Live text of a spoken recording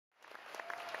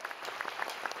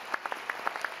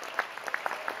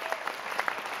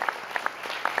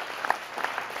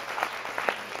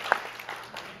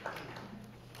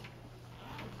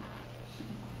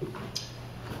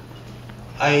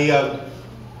I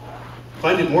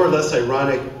find it more or less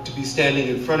ironic to be standing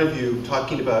in front of you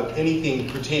talking about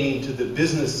anything pertaining to the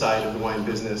business side of the wine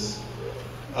business,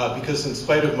 because in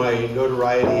spite of my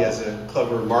notoriety as a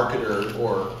clever marketer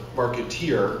or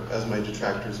marketeer, as my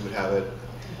detractors would have it,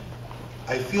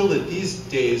 I feel that these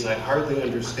days I hardly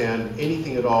understand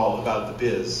anything at all about the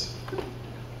biz.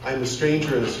 I'm a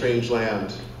stranger in a strange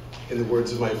land, in the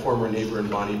words of my former neighbor in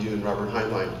Bonny Doon, Robert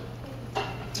Heinlein.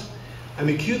 I'm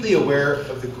acutely aware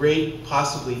of the great,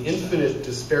 possibly infinite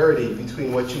disparity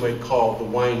between what you might call the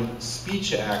Wine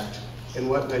Speech Act and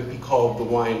what might be called the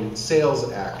Wine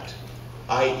Sales Act,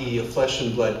 i.e. a flesh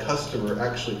and blood customer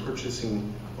actually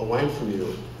purchasing a wine from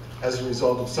you as a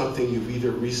result of something you've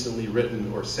either recently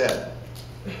written or said.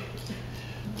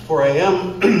 For I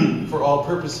am, for all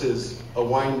purposes, a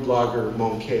wine blogger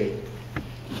manqué,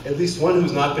 at least one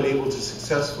who's not been able to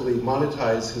successfully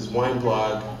monetize his wine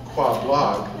blog, qua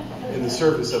blog, in the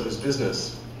service of his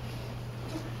business.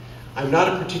 I'm not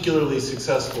a particularly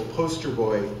successful poster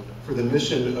boy for the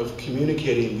mission of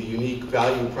communicating the unique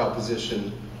value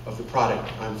proposition of the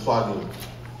product I'm flogging.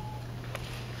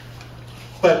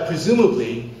 But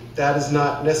presumably, that is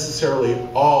not necessarily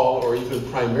all or even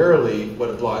primarily what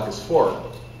a blog is for.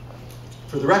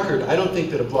 For the record, I don't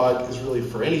think that a blog is really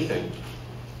for anything.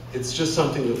 It's just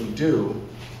something that we do,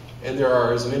 and there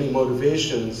are as many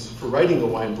motivations for writing a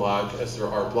wine blog as there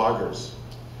are bloggers.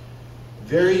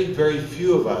 Very, very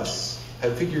few of us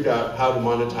have figured out how to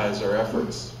monetize our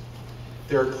efforts.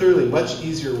 There are clearly much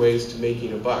easier ways to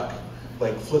making a buck,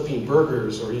 like flipping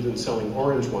burgers or even selling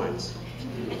orange wines.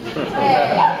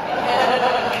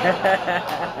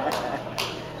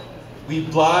 We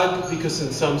blog because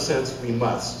in some sense we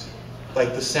must,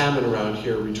 like the salmon around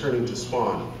here returning to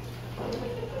spawn.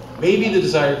 Maybe the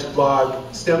desire to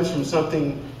blog stems from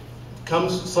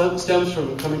coming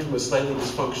from a slightly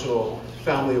dysfunctional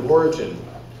family of origin,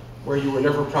 where you were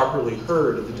never properly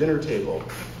heard at the dinner table.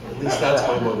 At least that's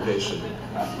my motivation.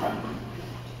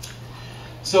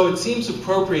 So it seems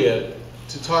appropriate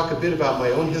to talk a bit about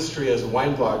my own history as a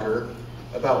wine blogger,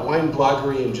 about wine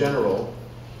bloggery in general,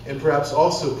 and perhaps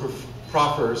also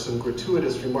proffer some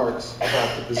gratuitous remarks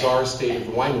about the bizarre state of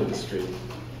the wine industry,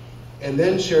 and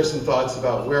then share some thoughts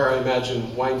about where I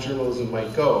imagine wine journalism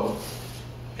might go,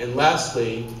 and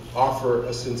lastly, offer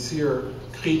a sincere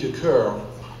cri de coeur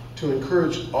to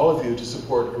encourage all of you to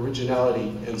support originality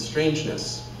and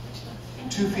strangeness,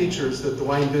 two features that the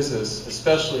wine business,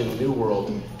 especially in the New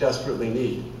World, desperately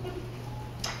need.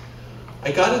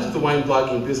 I got into the wine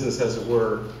blogging business, as it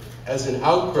were, as an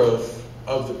outgrowth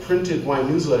of the printed wine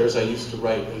newsletters I used to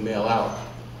write and mail out.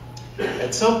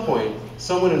 At some point,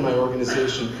 someone in my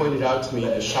organization pointed out to me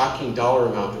the shocking dollar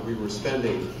amount that we were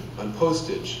spending on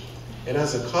postage, and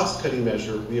as a cost-cutting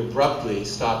measure, we abruptly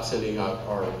stopped sending out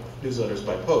our newsletters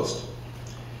by post.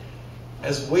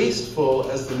 As wasteful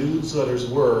as the newsletters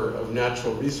were of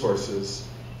natural resources,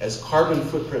 as carbon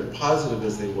footprint positive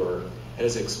as they were, and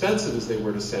as expensive as they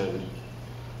were to send,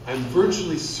 I'm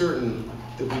virtually certain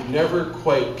that we've never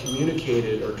quite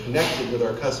communicated or connected with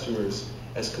our customers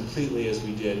as completely as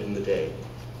we did in the day.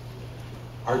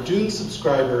 Our Dune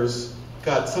subscribers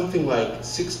got something like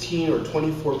 16 or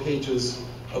 24 pages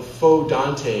of faux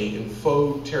Dante and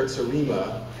faux Terza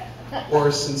Rima,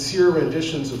 or sincere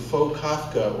renditions of faux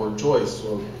Kafka or Joyce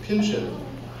or Pynchon,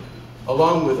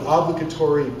 along with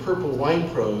obligatory purple wine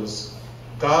prose,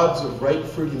 gobs of ripe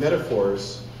fruity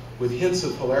metaphors, with hints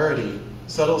of hilarity,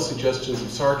 subtle suggestions of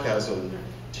sarcasm,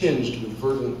 tinged with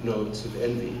verdant notes of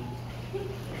envy.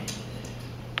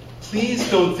 Please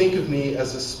don't think of me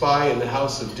as a spy in the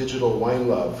house of digital wine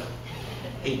love,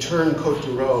 a turn Côte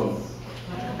du Rhône,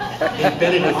 a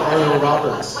Benedict Arnold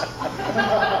Roberts.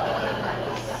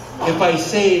 If I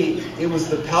say it was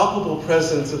the palpable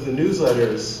presence of the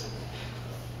newsletters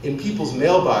in people's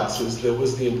mailboxes that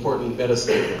was the important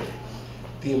meta-statement,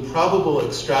 the improbable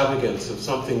extravagance of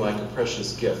something like a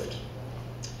precious gift.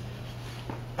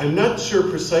 I'm not sure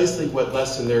precisely what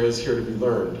lesson there is here to be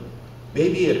learned.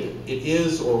 Maybe it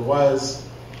is or was,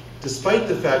 despite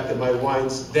the fact that my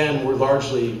wines then were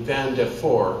largely vin de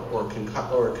fort, or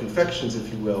confections, if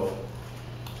you will.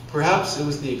 Perhaps it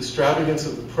was the extravagance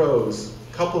of the prose,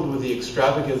 coupled with the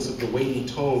extravagance of the weighty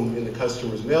tome in the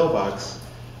customer's mailbox,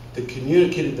 that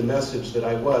communicated the message that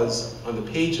I was, on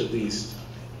the page at least,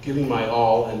 giving my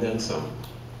all and then some.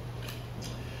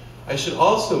 I should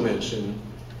also mention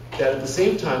that at the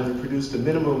same time we produced a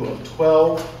minimum of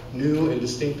 12 new and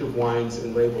distinctive wines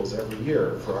and labels every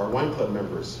year for our wine club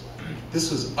members. This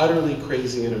was utterly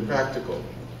crazy and impractical,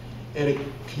 and it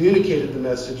communicated the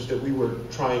message that we were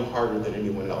trying harder than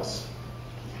anyone else.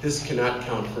 This cannot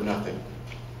count for nothing.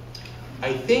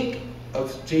 I think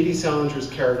of J.D. Salinger's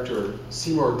character,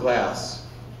 Seymour Glass,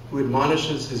 who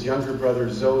admonishes his younger brother,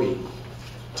 Zoe,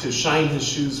 to shine his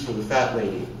shoes for the fat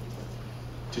lady,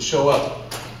 to show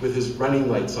up with his running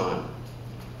lights on.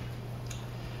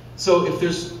 So if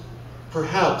there's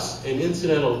perhaps an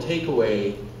incidental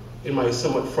takeaway in my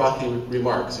somewhat frothy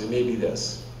remarks, it may be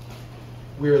this.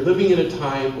 We are living in a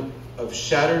time of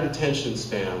shattered attention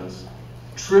spans,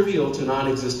 trivial to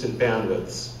non-existent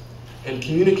bandwidths, and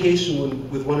communication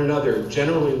with one another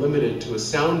generally limited to a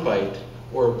soundbite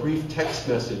or a brief text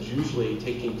message, usually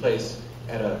taking place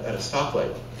at a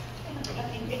stoplight.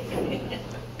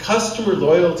 Customer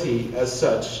loyalty as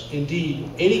such, indeed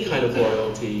any kind of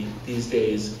loyalty these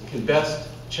days, can best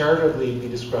charitably be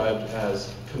described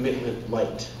as commitment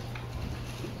light.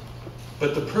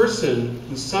 But the person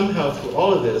who somehow through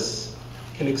all of this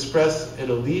can express an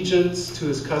allegiance to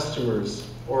his customers,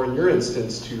 or in your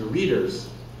instance to your readers,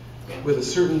 with a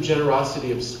certain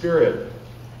generosity of spirit,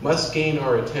 must gain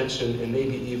our attention and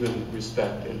maybe even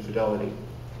respect and fidelity.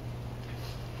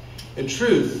 In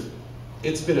truth,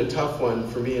 it's been a tough one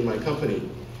for me and my company.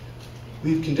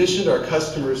 We've conditioned our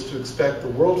customers to expect the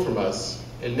world from us,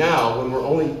 and now, when we're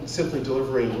only simply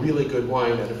delivering really good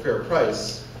wine at a fair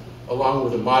price, along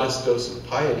with a modest dose of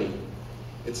piety,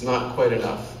 it's not quite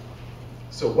enough.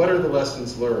 So what are the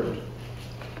lessons learned?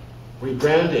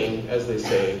 Rebranding, as they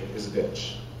say, is a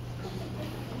bitch.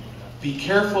 Be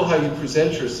careful how you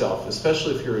present yourself,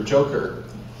 especially if you're a joker,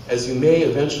 as you may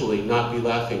eventually not be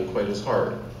laughing quite as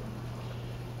hard.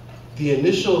 The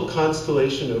initial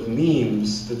constellation of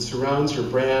memes that surrounds your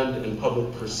brand and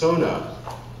public persona,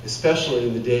 especially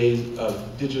in the days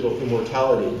of digital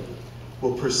immortality,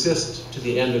 will persist to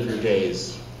the end of your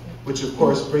days, which of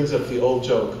course brings up the old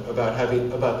joke about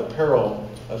the peril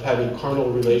of having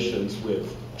carnal relations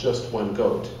with just one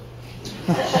goat.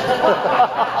 What do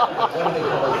they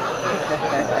call it?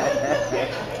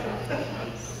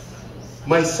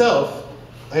 Myself,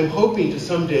 I'm hoping to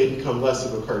someday become less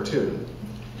of a cartoon,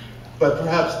 but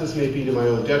perhaps this may be to my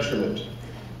own detriment.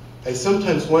 I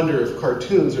sometimes wonder if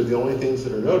cartoons are the only things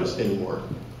that are noticed anymore.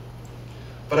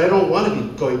 But I don't want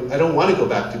to go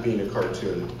back to being a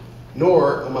cartoon,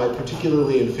 nor am I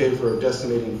particularly in favor of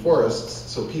decimating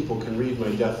forests so people can read my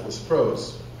deathless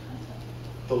prose.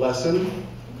 The lesson?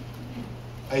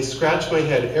 I scratch my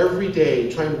head every day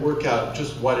trying to work out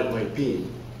just what it might be.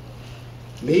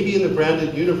 Maybe in the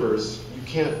branded universe, you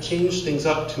can't change things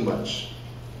up too much.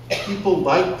 People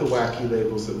like the wacky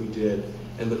labels that we did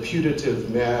and the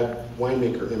putative mad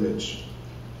winemaker image.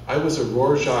 I was a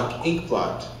Rorschach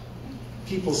inkblot.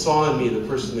 People saw in me the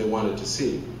person they wanted to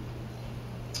see.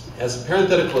 As a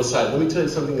parenthetical aside, let me tell you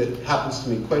something that happens to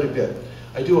me quite a bit.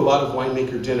 I do a lot of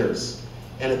winemaker dinners,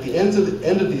 and at the end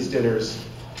of these dinners,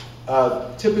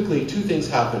 typically two things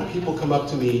happen. People come up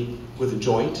to me with a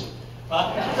joint,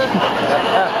 because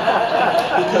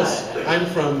I'm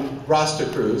from Rasta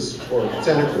Cruz, or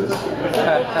Santa Cruz.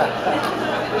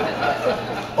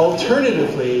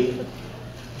 Alternatively,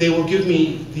 they will give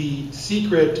me the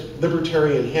secret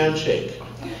libertarian handshake,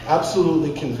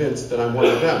 absolutely convinced that I'm one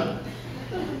of them.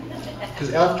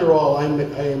 Because after all, I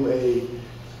am a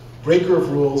breaker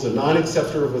of rules, a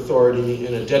non-acceptor of authority,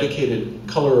 and a dedicated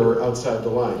colorer outside the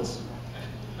lines.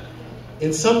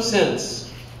 In some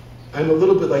sense, I'm a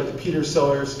little bit like the Peter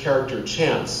Sellers character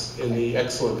Chance in the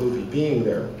excellent movie Being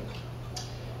There.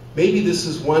 Maybe this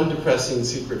is one depressing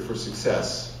secret for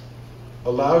success.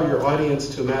 Allow your audience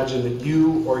to imagine that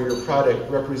you or your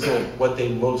product represent what they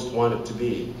most want it to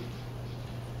be.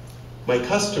 My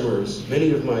customers,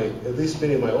 at least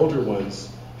many of my older ones,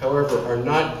 however, are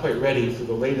not quite ready for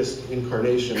the latest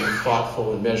incarnation of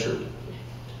thoughtful and measured.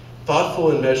 Thoughtful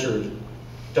and measured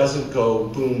doesn't go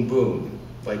boom, boom,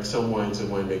 like some wines and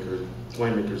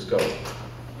winemakers go.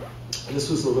 And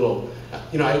this was a little,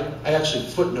 I actually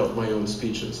footnote my own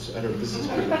speeches. I don't know, this is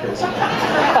pretty crazy.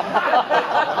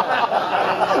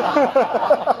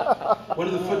 One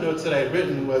of the footnotes that I had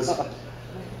written was,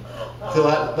 the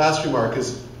last remark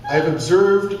is, I've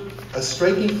observed a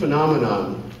striking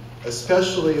phenomenon,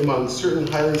 especially among certain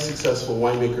highly successful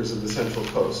winemakers of the Central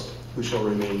Coast, who shall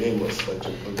remain nameless, like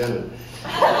Jim Clendenin.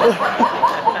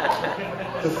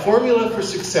 The formula for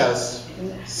success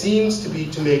seems to be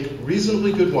to make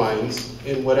reasonably good wines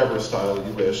in whatever style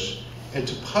you wish, and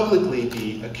to publicly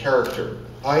be a character,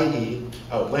 i.e.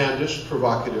 outlandish,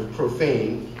 provocative,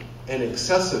 profane, and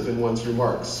excessive in one's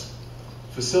remarks,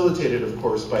 facilitated, of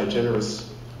course, by a generous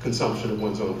consumption of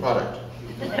one's own product.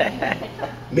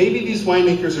 Maybe these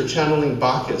winemakers are channeling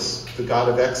Bacchus, the god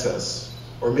of excess,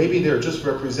 or maybe they're just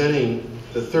representing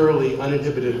the thoroughly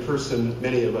uninhibited person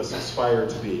many of us aspire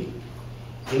to be.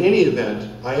 In any event,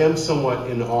 I am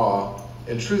somewhat in awe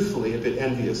and truthfully a bit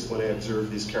envious when I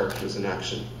observe these characters in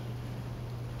action.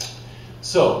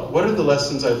 So, what are the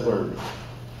lessons I've learned?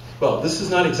 Well, this is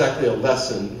not exactly a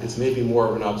lesson, it's maybe more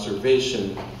of an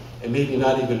observation, and maybe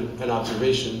not even an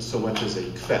observation so much as a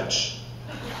kvetch.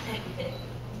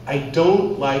 I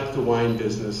don't like the wine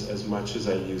business as much as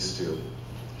I used to.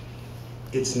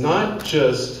 It's not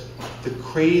just the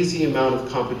crazy amount of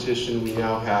competition we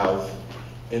now have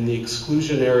and the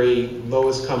exclusionary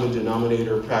lowest common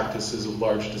denominator practices of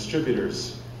large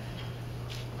distributors.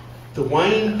 The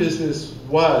wine business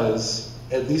was,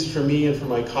 at least for me and for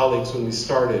my colleagues when we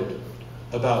started,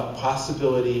 about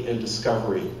possibility and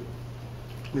discovery.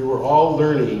 We were all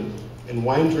learning, and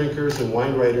wine drinkers and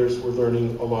wine writers were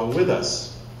learning along with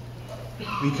us.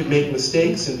 We could make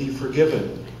mistakes and be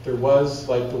forgiven. There was,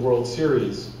 like the World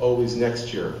Series, always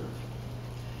next year.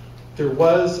 There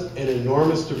was an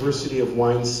enormous diversity of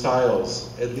wine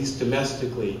styles, at least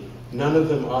domestically, none of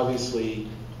them obviously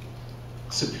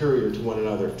superior to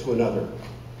another.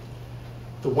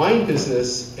 The wine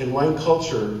business and wine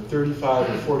culture 35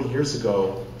 or 40 years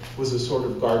ago was a sort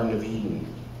of Garden of Eden,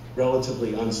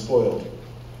 relatively unspoiled.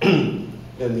 And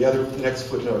the next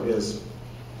footnote is,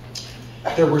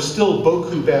 there were still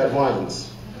beaucoup bad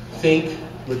wines. Think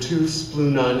Latousse, Blue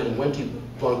Nun, and Wente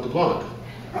Blanc de Blanc.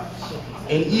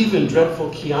 And even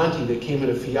dreadful Chianti that came in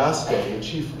a fiasco, the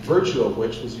chief virtue of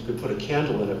which was you could put a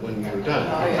candle in it when you were done.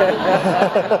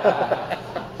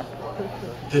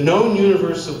 The known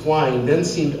universe of wine then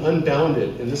seemed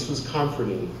unbounded, and this was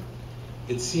comforting.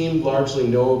 It seemed largely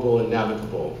knowable and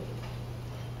navigable.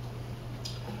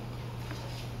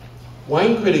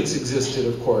 Wine critics existed,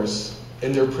 of course,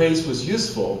 and their praise was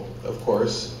useful, of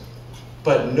course,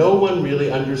 but no one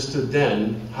really understood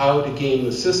then how to game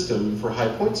the system for high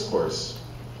point scores.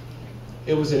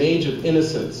 It was an age of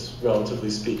innocence, relatively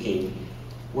speaking,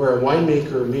 where a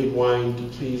winemaker made wine to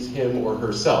please him or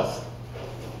herself.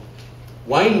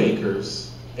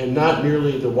 Winemakers, and not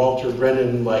merely the Walter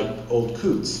Brennan-like old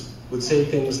coots, would say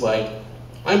things like,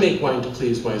 I make wine to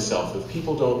please myself. If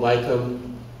people don't like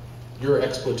them, your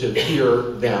expletive here,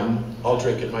 them, I'll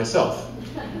drink it myself.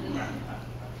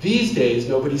 These days,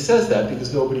 nobody says that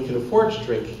because nobody can afford to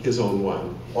drink his own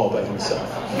wine all by himself.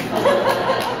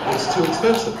 It's too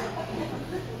expensive.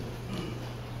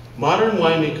 Modern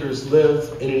winemakers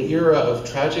live in an era of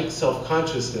tragic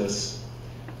self-consciousness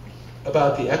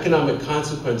about the economic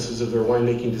consequences of their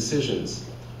winemaking decisions,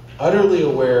 utterly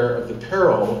aware of the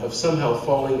peril of somehow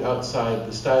falling outside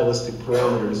the stylistic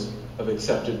parameters of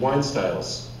accepted wine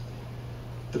styles.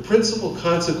 The principal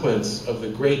consequence of the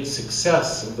great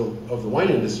success of the wine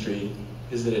industry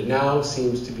is that it now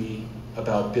seems to be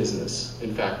about business.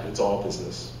 In fact, it's all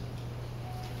business.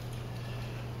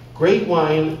 Great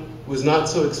wine was not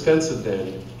so expensive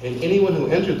then, and anyone who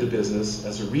entered the business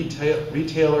as a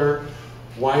retailer,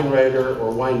 wine writer,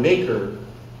 or winemaker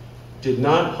did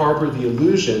not harbor the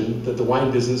illusion that the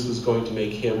wine business was going to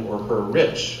make him or her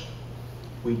rich.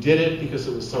 We did it because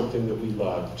it was something that we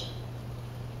loved.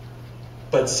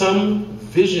 But some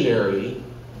visionary,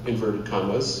 inverted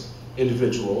commas,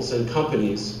 individuals and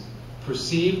companies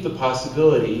perceived the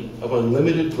possibility of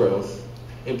unlimited growth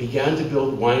and began to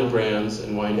build wine brands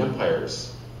and wine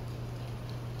empires.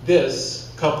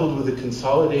 This, coupled with the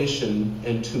consolidation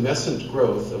and tumescent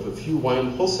growth of a few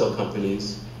wine wholesale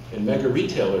companies and mega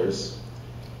retailers,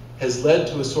 has led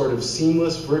to a sort of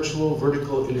seamless virtual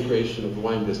vertical integration of the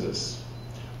wine business,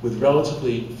 with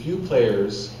relatively few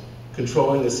players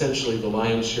controlling essentially the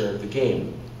lion's share of the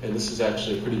game. And this is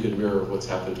actually a pretty good mirror of what's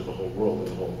happened to the whole world and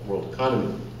the whole world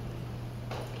economy.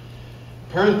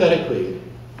 Parenthetically,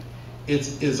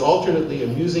 it is alternately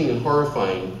amusing and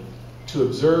horrifying to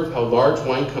observe how large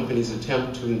wine companies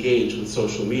attempt to engage with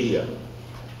social media.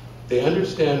 They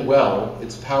understand well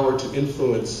its power to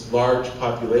influence large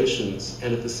populations,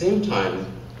 and at the same time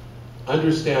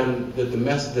understand that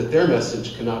their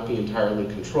message cannot be entirely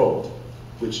controlled,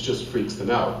 which just freaks them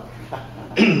out.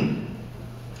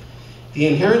 The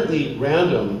inherently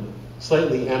random,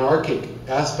 slightly anarchic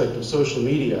aspect of social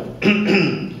media,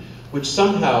 which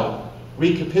somehow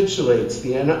recapitulates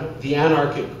the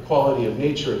anarchic quality of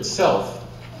nature itself,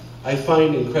 I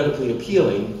find incredibly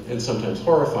appealing and sometimes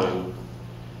horrifying.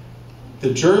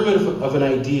 The germ of an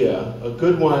idea, a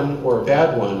good one or a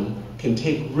bad one, can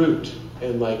take root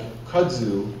and, like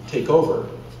kudzu, take over.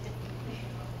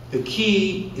 The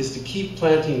key is to keep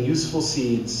planting useful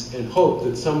seeds and hope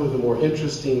that some of the more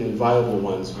interesting and viable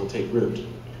ones will take root.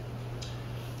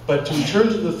 But to return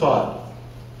to the thought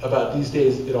about these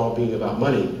days it all being about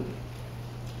money,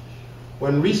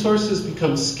 when resources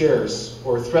become scarce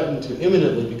or threaten to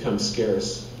imminently become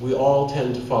scarce, we all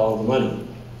tend to follow the money.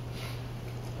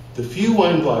 The few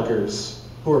wine bloggers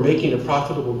who are making a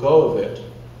profitable go of it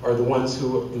are the ones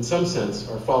who, in some sense,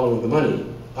 are following the money,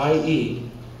 i.e.,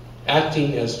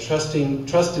 acting as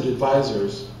trusted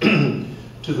advisors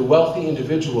to the wealthy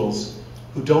individuals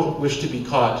who don't wish to be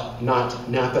caught not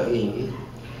Napa-ing,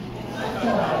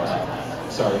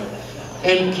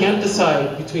 and can't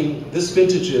decide between this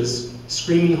vintage's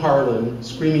Screaming Harlan,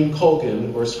 Screaming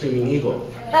Colgan, or Screaming Eagle.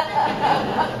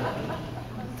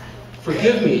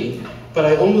 Forgive me, but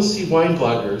I almost see wine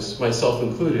bloggers, myself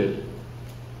included,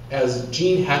 as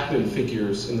Gene Hackman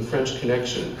figures in The French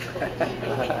Connection,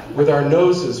 with our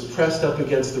noses pressed up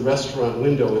against the restaurant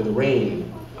window in the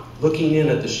rain, looking in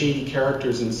at the shady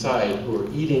characters inside who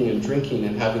are eating and drinking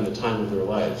and having the time of their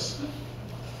lives.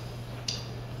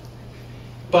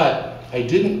 But I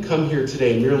didn't come here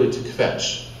today merely to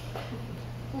kvetch.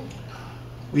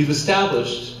 We've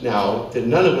established now that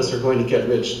none of us are going to get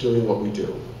rich doing what we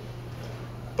do.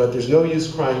 But there's no use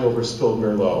crying over spilled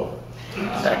Merlot.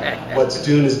 What's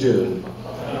Doon is Doon.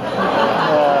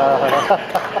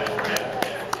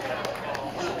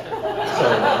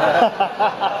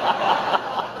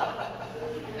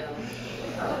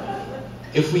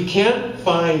 If we can't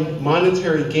find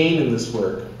monetary gain in this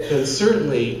work, then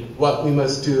certainly what we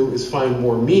must do is find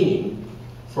more meaning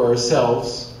for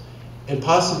ourselves and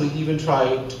possibly even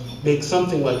try to make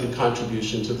something like a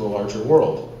contribution to the larger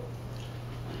world.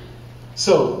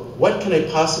 So, what can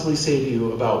I possibly say to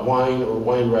you about wine or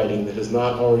wine writing that has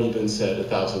not already been said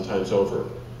 1,000 times over?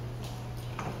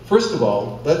 First of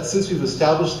all, since we've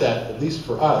established that, at least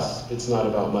for us, it's not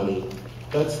about money,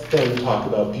 let's then talk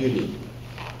about beauty.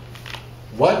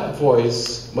 What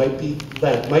voice might we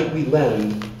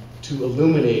lend to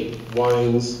illuminate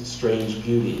wine's strange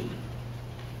beauty?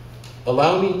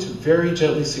 Allow me to very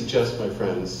gently suggest, my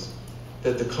friends,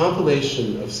 that the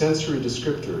compilation of sensory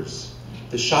descriptors,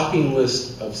 the shopping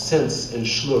list of scents and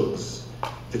schlugs,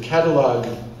 the catalogue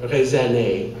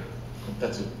raisonné,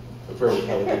 that's a very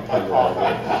elegant pun,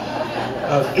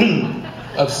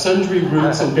 of sundry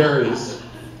roots and berries,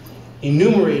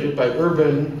 enumerated by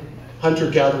urban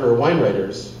hunter-gatherer wine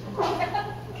writers,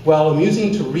 while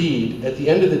amusing to read, at the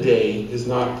end of the day is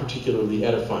not particularly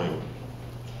edifying.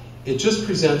 It just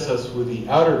presents us with the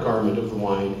outer garment of the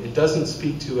wine. It doesn't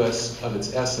speak to us of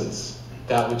its essence,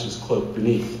 that which is cloaked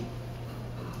beneath.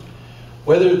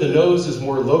 Whether the nose is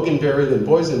more loganberry than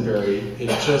boysenberry, it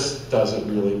just doesn't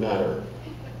really matter.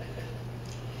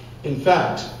 In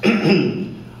fact,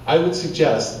 I would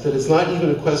suggest that it's not even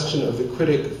a question of the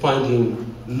critic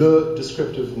finding le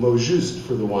descriptive mot juste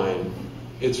for the wine.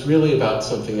 It's really about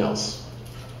something else.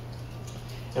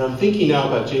 And I'm thinking now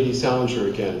about J.D. Salinger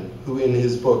again, who in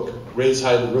his book, Raise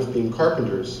High the Roof Beam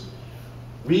Carpenters,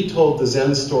 retold the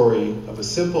Zen story of a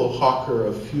simple hawker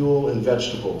of fuel and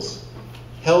vegetables,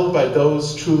 held by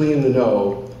those truly in the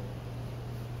know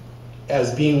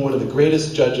as being one of the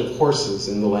greatest judge of horses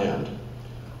in the land.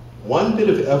 One bit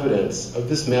of evidence of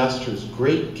this master's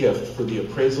great gift for the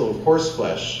appraisal of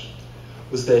horseflesh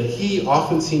was that he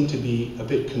often seemed to be a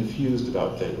bit confused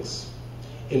about things.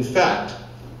 In fact,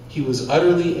 he was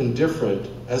utterly indifferent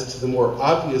as to the more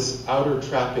obvious outer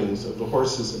trappings of the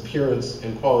horse's appearance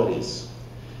and qualities,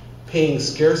 paying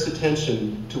scarce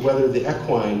attention to whether the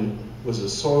equine was a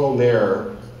sorrel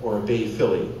mare or a bay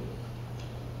filly.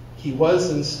 He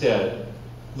was instead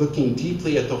looking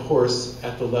deeply at the horse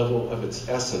at the level of its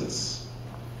essence.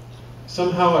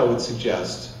 Somehow I would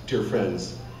suggest, dear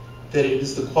friends, that it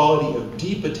is the quality of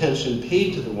deep attention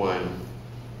paid to the wine,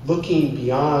 looking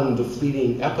beyond the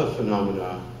fleeting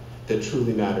epiphenomena, that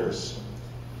truly matters.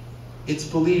 It's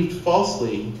believed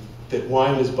falsely that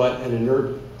wine is but an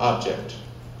inert object.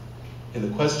 And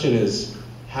the question is,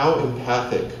 how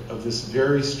empathic of this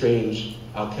very strange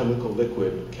alchemical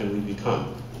liquid can we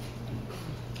become?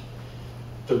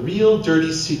 The real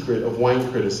dirty secret of wine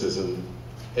criticism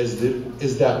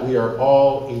is that we are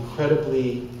all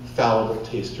incredibly fallible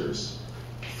tasters,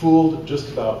 fooled just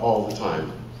about all the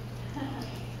time.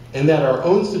 And that our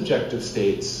own subjective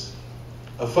states,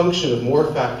 a function of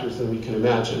more factors than we can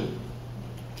imagine,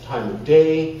 time of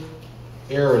day,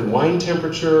 air and wine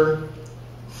temperature,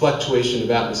 fluctuation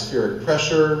of atmospheric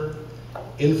pressure,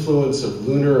 influence of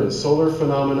lunar and solar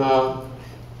phenomena,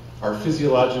 our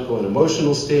physiological and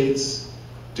emotional states,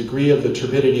 degree of the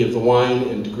turbidity of the wine,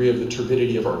 and degree of the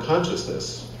turbidity of our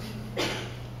consciousness.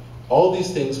 All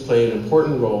these things play an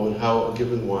important role in how a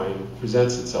given wine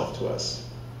presents itself to us.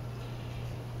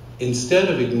 Instead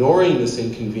of ignoring this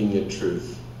inconvenient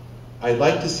truth, I'd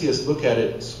like to see us look at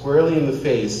it squarely in the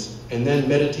face and then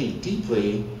meditate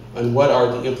deeply on what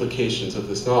are the implications of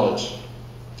this knowledge.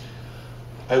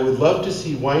 I would love to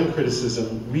see wine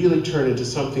criticism really turn into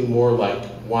something more like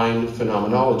wine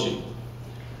phenomenology.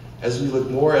 As we look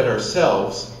more at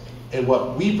ourselves and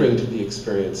what we bring to the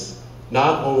experience,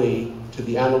 not only to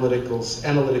the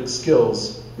analytic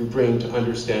skills we bring to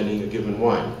understanding a given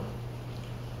wine,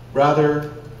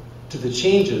 rather to the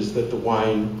changes that the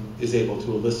wine is able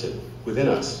to elicit within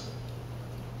us.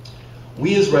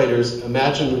 We as writers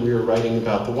imagine that we are writing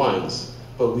about the wines,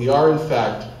 but we are in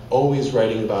fact always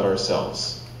writing about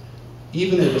ourselves.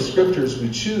 Even the descriptors we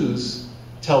choose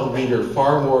tell the reader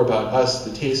far more about us,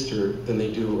 the taster, than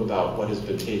they do about what has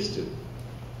been tasted.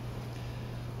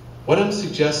 What I'm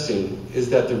suggesting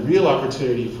is that the real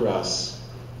opportunity for us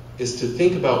is to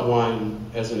think about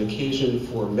wine as an occasion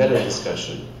for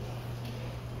meta-discussion.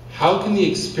 How can the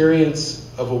experience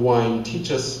of a wine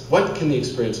teach us, what can the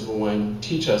experience of a wine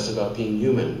teach us about being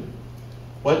human?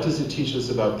 What does it teach us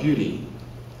about beauty?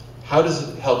 How does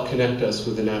it help connect us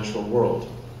with the natural world?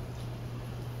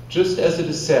 Just as it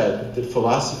is said that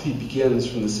philosophy begins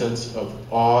from the sense of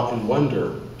awe and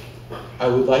wonder, I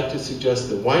would like to suggest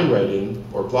that wine writing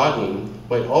or blogging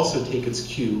might also take its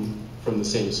cue from the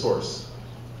same source.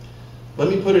 Let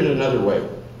me put it another way.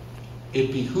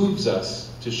 It behooves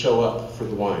us to show up for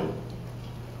the wine.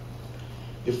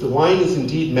 If the wine is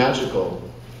indeed magical,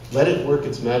 let it work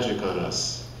its magic on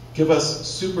us. Give us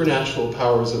supernatural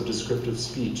powers of descriptive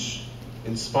speech.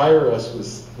 Inspire us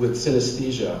with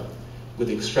synesthesia, with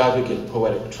extravagant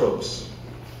poetic tropes.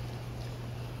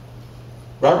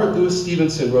 Robert Louis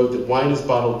Stevenson wrote that wine is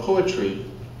bottled poetry,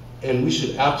 and we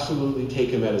should absolutely take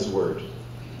him at his word.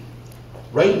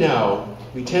 Right now,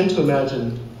 we tend to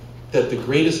imagine that the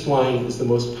greatest wine is the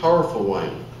most powerful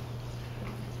wine.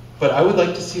 But I would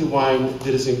like to see a wine that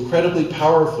is incredibly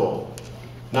powerful,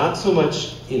 not so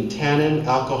much in tannin,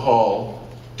 alcohol,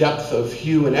 depth of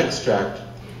hue and extract,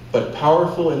 but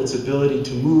powerful in its ability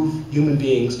to move human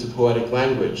beings to poetic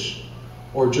language,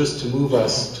 or just to move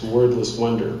us to wordless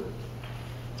wonder.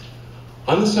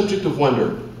 On the subject of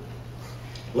wonder,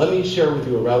 let me share with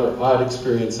you a rather odd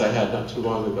experience I had not too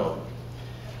long ago.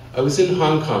 I was in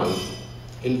Hong Kong,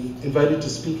 invited to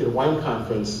speak at a wine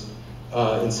conference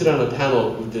and sit on a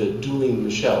panel with the dueling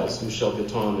Michels, Michel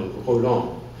Vuitton and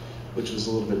Roland, which was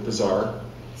a little bit bizarre.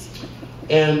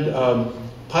 And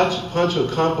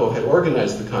Pancho Campo had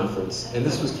organized the conference, and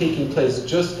this was taking place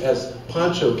just as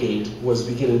Pancho Gate was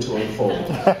beginning to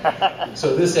unfold.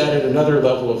 So this added another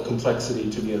level of complexity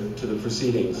to the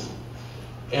proceedings.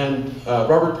 And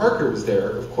Robert Parker was there,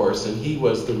 of course, and he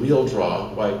was the real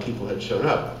draw why people had shown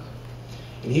up.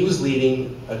 And he was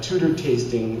leading a tutored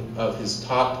tasting of his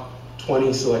top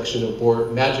 20 selection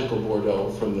of magical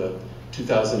Bordeaux from the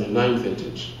 2009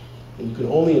 vintage. And you can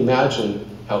only imagine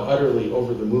how utterly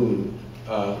over the moon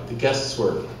the guests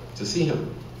were to see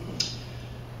him.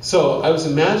 So I was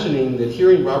imagining that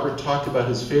hearing Robert talk about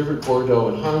his favorite Bordeaux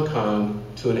in Hong Kong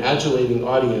to an adulating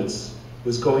audience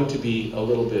was going to be a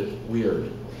little bit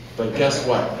weird. But guess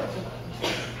what?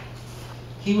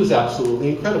 He was absolutely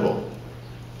incredible.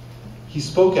 He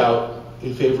spoke out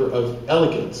in favor of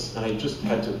elegance, and I just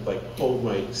had to hold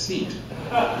my seat.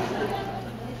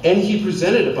 And he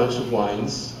presented a bunch of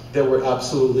wines that were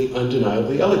absolutely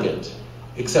undeniably elegant,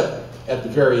 except at the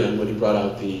very end when he brought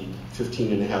out the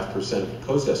 15.5%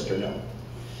 Côte d'Estournel.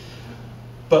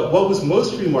 But what was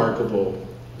most remarkable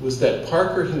was that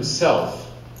Parker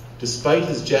himself, despite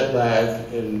his jet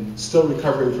lag and still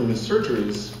recovering from his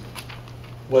surgeries,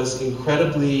 was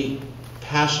incredibly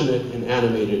passionate and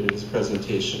animated in his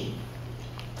presentation.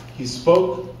 He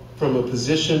spoke from a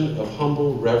position of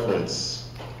humble reverence,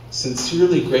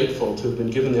 sincerely grateful to have been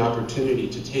given the opportunity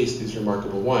to taste these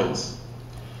remarkable wines.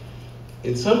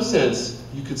 In some sense,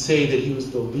 you could say that he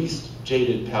was the least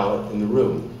jaded palate in the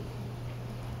room.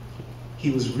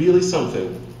 He was really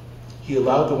something. He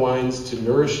allowed the wines to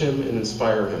nourish him and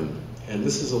inspire him, and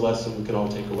this is a lesson we can all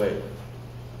take away.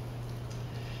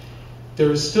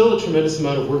 There is still a tremendous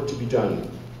amount of work to be done.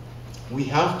 We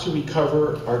have to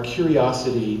recover our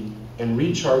curiosity and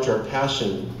recharge our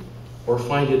passion, or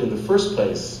find it in the first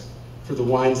place, for the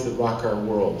wines that rock our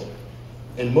world.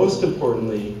 And most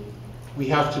importantly, we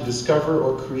have to discover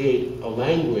or create a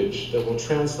language that will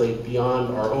translate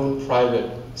beyond our own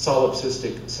private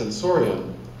solipsistic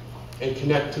sensorium and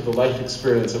connect to the life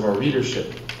experience of our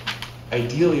readership.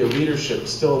 Ideally, a readership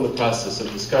still in the process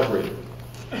of discovery.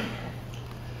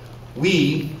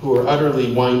 We, who are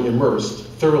utterly wine immersed,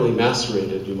 thoroughly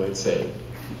macerated, you might say,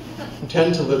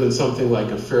 tend to live in something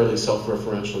like a fairly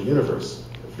self-referential universe,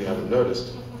 if we haven't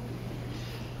noticed.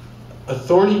 A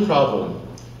thorny problem: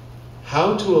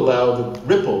 how to allow the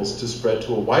ripples to spread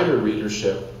to a wider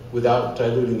readership without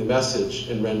diluting the message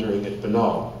and rendering it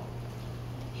banal.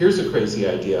 Here's a crazy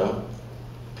idea: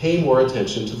 pay more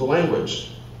attention to the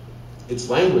language. It's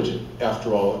language,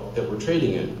 after all, that we're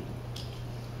trading in.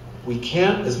 We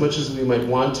can't, as much as we might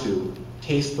want to,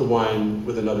 taste the wine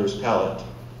with another's palate.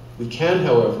 We can,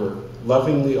 however,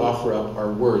 lovingly offer up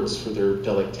our words for their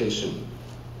delectation.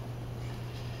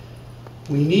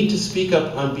 We need to speak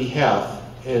up on behalf,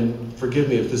 and forgive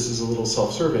me if this is a little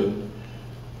self-serving,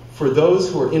 for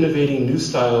those who are innovating new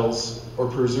styles or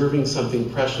preserving something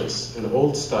precious, an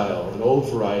old style, an old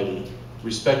variety,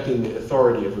 respecting the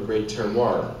authority of a great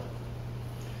terroir.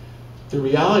 The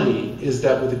reality is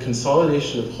that with the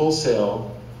consolidation of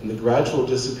wholesale and the gradual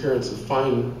disappearance of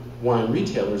fine wine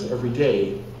retailers every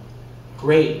day,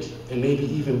 great and maybe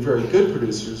even very good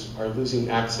producers are losing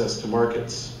access to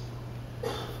markets.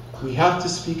 We have to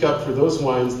speak up for those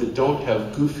wines that don't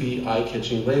have goofy,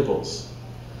 eye-catching labels,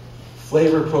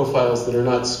 flavor profiles that are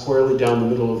not squarely down the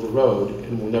middle of the road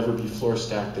and will never be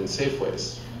floor-stacked in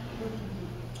Safeways.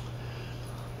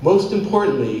 Most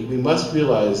importantly, we must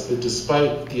realize that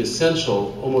despite the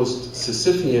essential, almost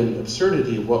Sisyphean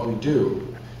absurdity of what we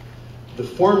do, the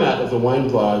format of the wine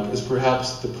blog is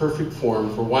perhaps the perfect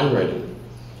form for wine writing.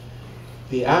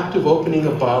 The act of opening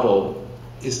a bottle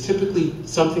is typically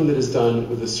something that is done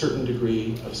with a certain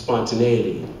degree of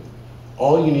spontaneity.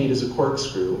 All you need is a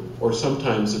corkscrew, or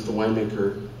sometimes if the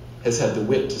winemaker has had the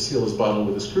wit to seal his bottle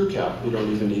with a screw cap, you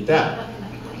don't even need that.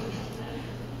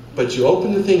 But you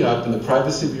open the thing up in the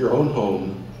privacy of your own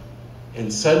home,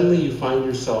 and suddenly you find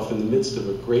yourself in the midst of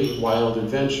a great wild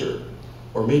adventure,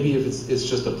 or maybe if it's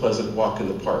just a pleasant walk in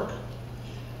the park.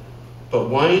 But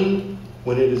wine,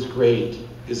 when it is great,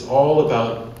 is all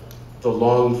about the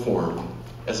long form,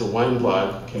 as a wine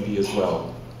blog can be as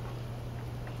well.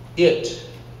 It,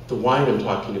 the wine I'm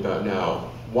talking about now,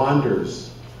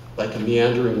 wanders like a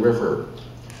meandering river.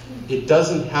 It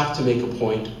doesn't have to make a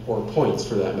point, or points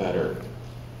for that matter.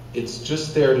 It's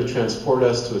just there to transport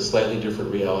us to a slightly different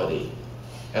reality,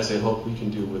 as I hope we can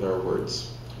do with our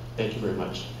words. Thank you very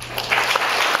much.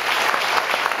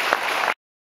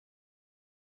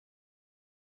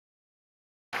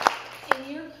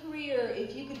 In your career,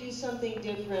 if you could do something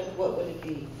different, what would it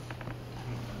be?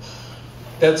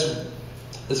 That's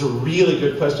a really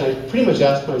good question. I pretty much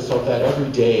ask myself that every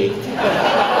day.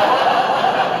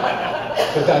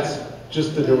 But that's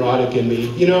just the neurotic in me.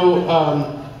 You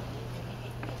know,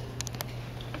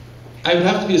 I would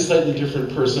have to be a slightly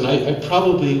different person. I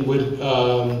probably would,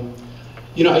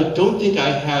 you know, I don't think I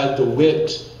had the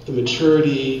wit, the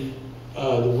maturity,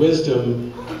 the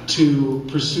wisdom to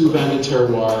pursue Vin de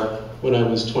Terroir when I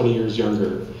was 20 years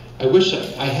younger. I wish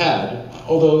I had,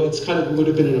 although it's kind of would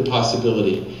have been an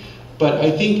impossibility. But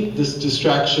I think this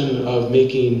distraction of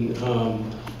making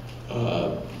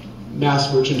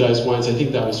mass merchandise wines, I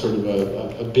think that was sort of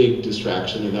a big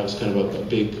distraction, and that was kind of a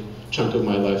big chunk of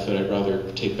my life that I'd rather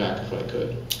take back if I could.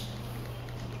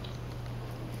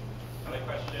 Other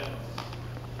questions?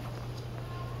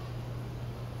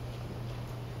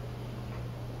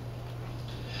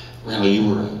 Randall, you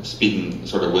were speaking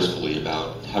sort of wistfully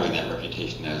about having that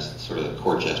reputation as sort of the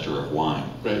court jester of wine,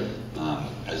 right?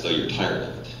 As though you're tired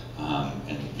of it,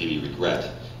 and maybe regret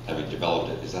having developed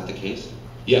it. Is that the case?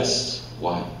 Yes.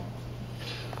 Why?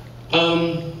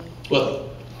 Well,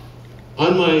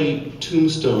 on my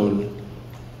tombstone,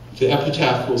 the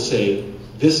epitaph will say,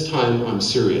 "This time I'm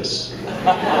serious."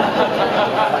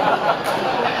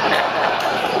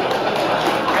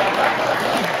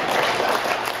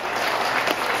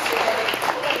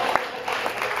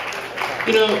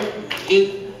 You know,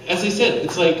 as I said,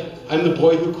 it's like I'm the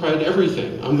boy who cried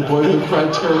everything. I'm the boy who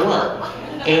cried terroir.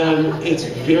 And it's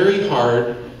very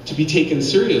hard to be taken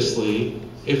seriously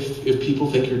if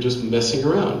people think you're just messing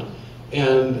around.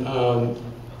 And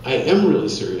I am really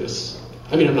serious.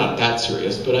 I mean, I'm not that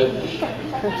serious, but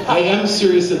I am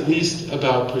serious at least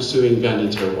about pursuing Vin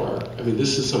de Terroir. I mean,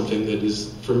 this is something that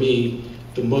is, for me,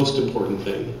 the most important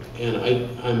thing. And I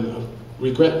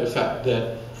regret the fact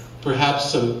that perhaps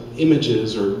some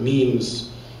images or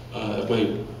memes of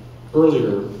my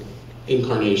earlier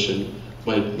incarnation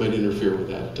might interfere with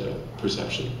that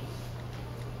perception.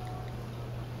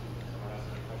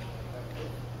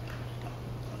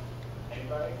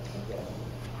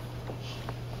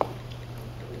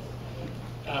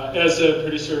 As a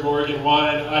producer of Oregon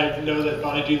wine, I know that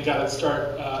Bonny Doon got its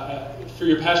start for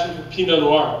your passion for Pinot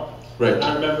Noir. Right. And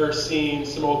I remember seeing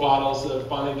some old bottles of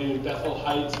Bonny Doon Bethel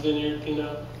Heights Vineyard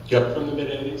Pinot from the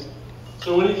mid-'80s.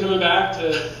 So when are you coming back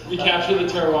to recapture the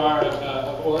terroir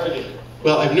of Oregon?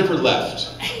 Well, I've never left.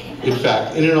 In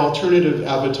fact, in an alternative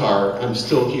avatar, I'm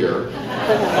still here.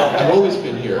 I've always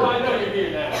been here. Well, I know you're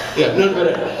here now. Yeah, no,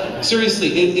 but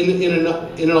seriously, in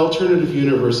an alternative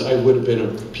universe, I would have been a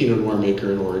Pinot Noir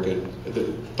maker in Oregon.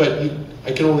 But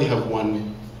I can only have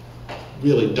one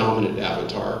really dominant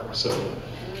avatar. So,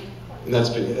 and that's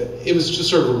been, it was just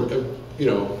sort of a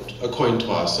coin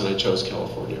toss, and I chose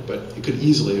California, but it could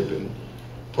easily have been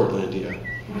Portlandia.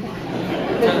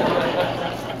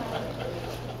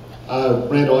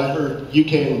 Randall, I heard you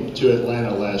came to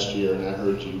Atlanta last year, and I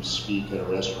heard you speak at a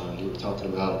restaurant. You were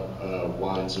talking about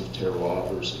wines of terroir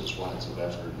versus wines of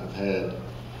effort. And I've had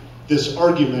this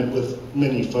argument with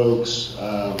many folks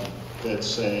that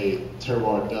say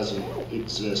terroir doesn't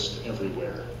exist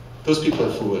everywhere. Those people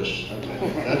are foolish.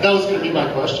 Okay. That was going to be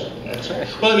my question, actually.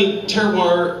 Well, I mean,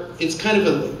 terroir, it's kind of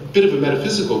a bit of a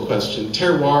metaphysical question.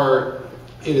 Terroir,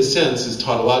 in a sense, is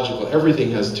tautological.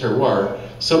 Everything has terroir.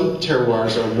 Some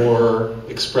terroirs are more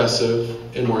expressive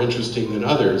and more interesting than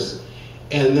others.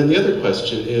 And then the other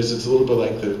question is, it's a little bit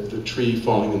like the tree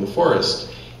falling in the forest.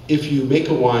 If you make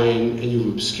a wine and you've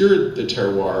obscured the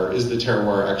terroir, is the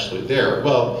terroir actually there?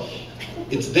 Well,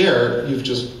 it's there, you've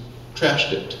just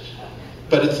trashed it.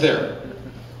 But it's there,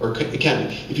 or it can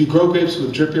be. If you grow grapes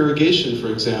with drip irrigation,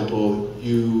 for example,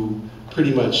 you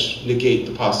pretty much negate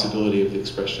the possibility of the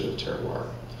expression of terroir.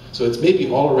 So it's maybe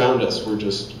all around us, we're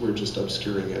just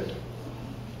obscuring it.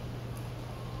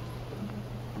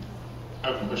 I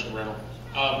have a question, Randall.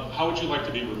 How would you like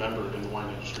to be remembered in the wine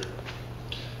industry?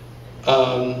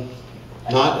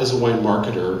 Not as a wine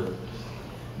marketer,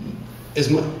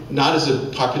 not as a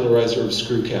popularizer of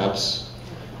screw caps,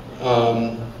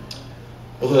 although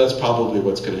that's probably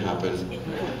what's going to happen.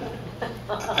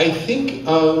 I think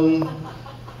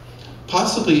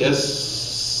possibly I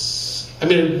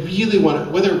really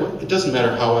want to, it doesn't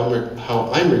matter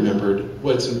how I'm remembered.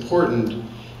 What's important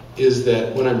is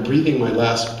that when I'm breathing my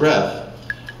last breath,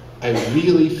 I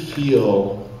really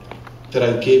feel that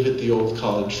I gave it the old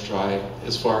college try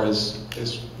as far as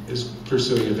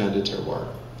pursuing a vin de terroir.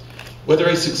 Whether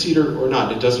I succeed or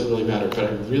not, it doesn't really matter, but I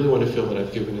really want to feel that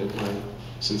I've given it my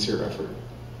sincere effort.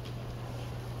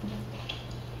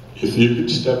 If you could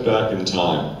step back in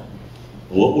time,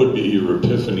 what would be your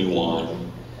epiphany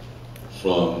wine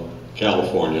from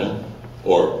California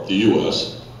or the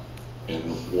U.S. and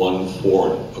one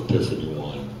foreign epiphany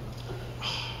wine?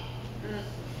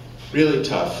 Really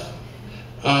tough.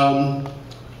 Okay,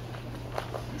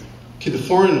 the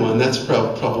foreign one, that's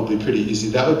probably pretty easy.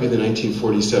 That would be the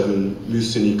 1947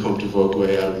 Musigny Comte de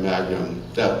Vogüé out of Magnum.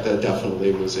 That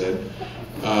definitely was it.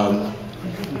 And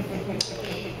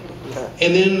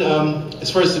then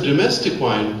as far as the domestic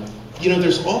wine,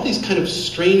 there's all these kind of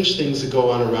strange things that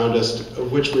go on around us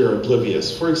of which we are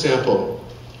oblivious. For example,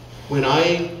 when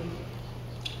I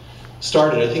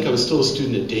started, I think I was still a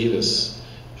student at Davis,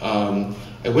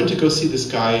 I went to go see this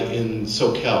guy in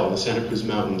SoCal, in the Santa Cruz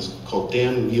Mountains, called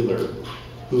Dan Wheeler,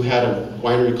 who had a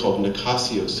winery called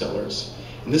Nicasio Cellars.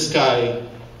 And this guy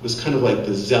was kind of like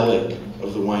the Zelig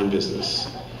of the wine business.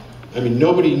 I mean,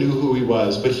 nobody knew who he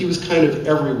was, but he was kind of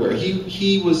everywhere.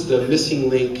 He was the missing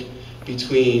link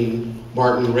between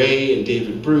Martin Ray and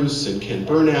David Bruce and Ken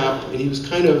Burnap, and he was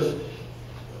kind of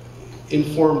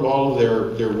informed all of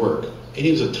their work. And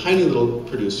he was a tiny little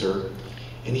producer,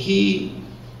 and he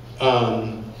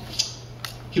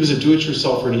was a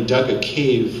do-it-yourselfer, and he dug a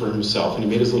cave for himself, and he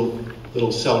made his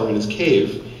little cellar in his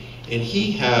cave, and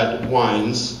he had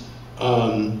wines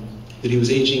that he was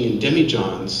aging in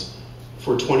demijohns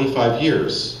for 25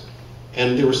 years,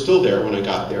 and they were still there when I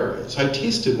got there. So I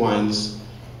tasted wines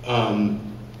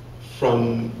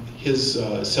from his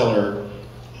cellar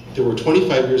that were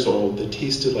 25 years old that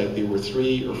tasted like they were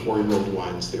 3 or 4-year-old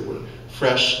wines. They were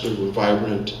fresh, they were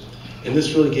vibrant, and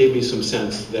this really gave me some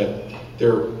sense that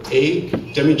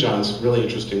demijohn's a really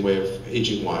interesting way of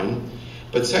aging wine,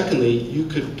 but secondly, you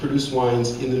could produce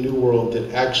wines in the New World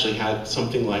that actually had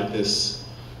something like this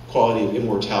quality of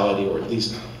immortality, or at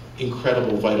least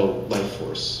incredible vital life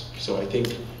force. So I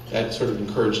think that sort of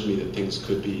encouraged me that things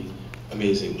could be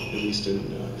amazing, at least in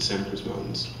the Santa Cruz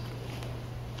Mountains.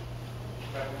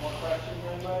 Got any more questions,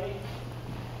 anybody?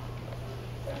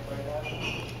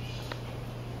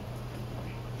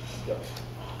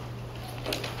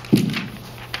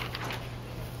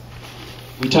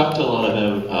 We talked a lot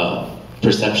about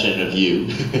perception of you,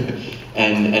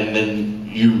 and then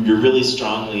you're really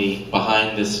strongly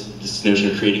behind this notion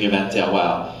of creating a vin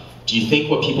terroir. Do you think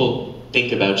what people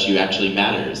think about you actually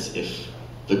matters if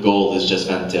the goal is just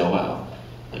vin terroir?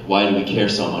 Like, why do we care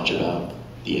so much about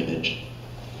the image?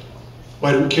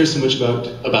 Why do we care so much about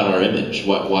our image?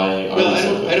 Why?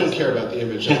 Well, I don't care about the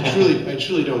image. I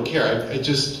truly don't care. I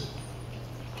just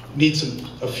need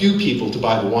a few people to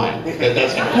buy the wine. So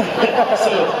that's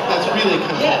really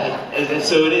kind of and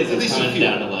so it is. It's coming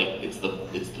down to it's the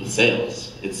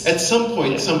sales. It's at some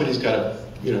point somebody's got to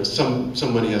some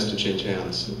money has to change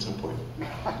hands at some point.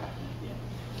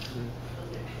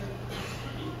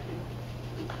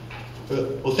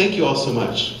 Well, thank you all so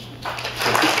much.